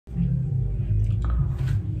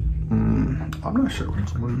I'm not sure. Welcome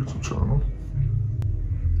to my YouTube channel.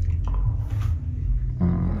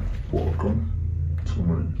 Welcome to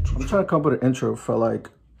my YouTube channel. I'm trying to come up with an intro for like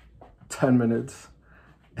 10 minutes.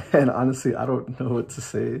 And honestly, I don't know what to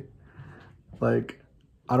say. Like,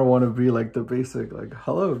 I don't want to be like the basic, like,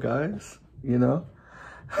 hello guys, you know?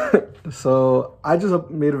 So I just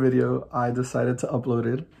made a video. I decided to upload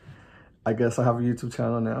it. I guess I have a YouTube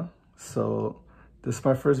channel now. So this is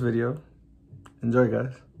my first video. Enjoy,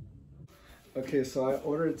 guys. Okay, so I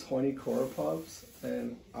ordered 20 Korras Pops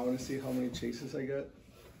and I want to see how many chases I get.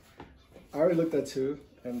 I already looked at 2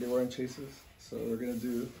 and they weren't chases. So we're going to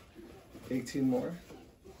do 18 more.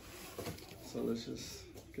 So let's just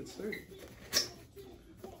get started.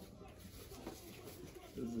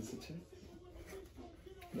 Is this a chase?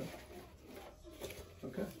 No.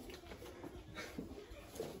 Okay.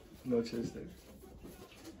 No chase there.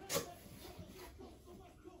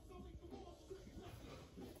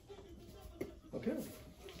 Okay,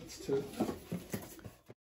 that's 2.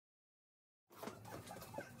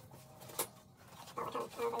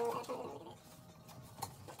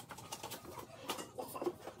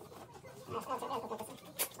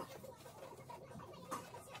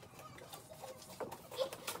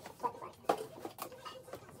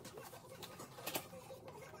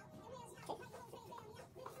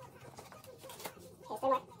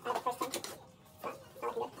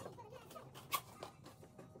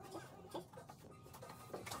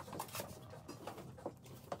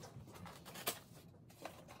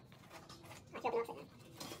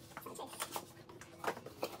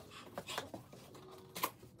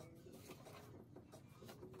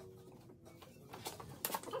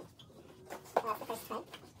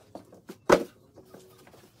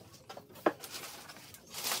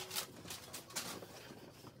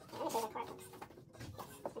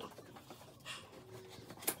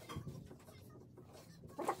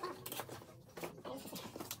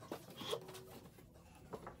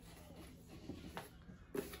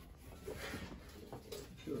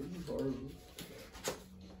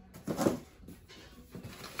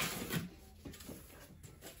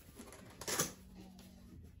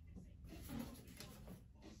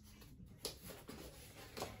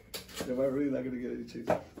 Am I really not gonna get any chases?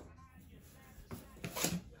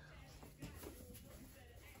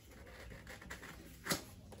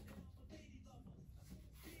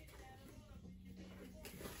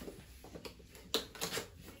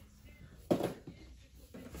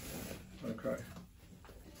 I cry.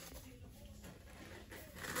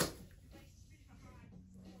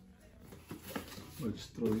 I'll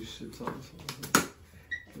just throw these shits on this one.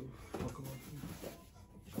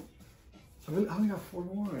 I only got 4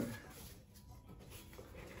 more.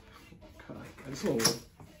 God, I just want one.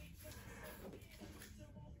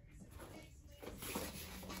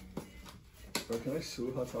 Bro, can I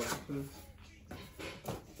sue Hot Topic for this?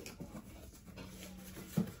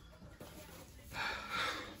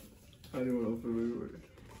 I didn't want to open my word.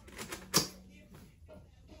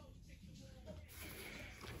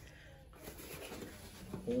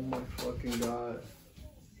 Oh my fucking god.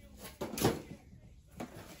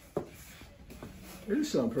 It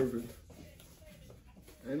is on purpose.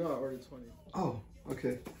 I know I ordered 20. Oh,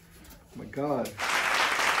 okay. Oh my god.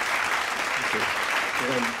 Okay.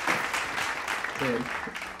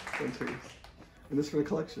 One taste. And this for the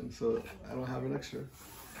collection, so I don't have an extra.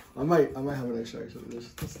 I might have an extra actually.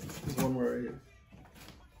 There's one more right here.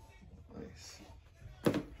 Nice.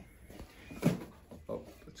 Oh,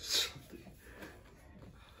 I just dropped it.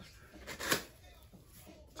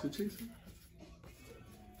 2 chases?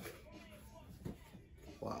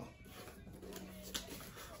 Wow.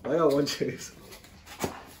 I got 1 chase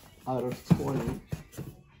out of 20,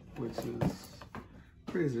 which is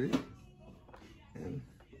crazy. And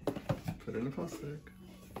put it in a plastic.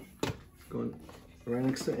 Going right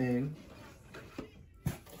next to Aang.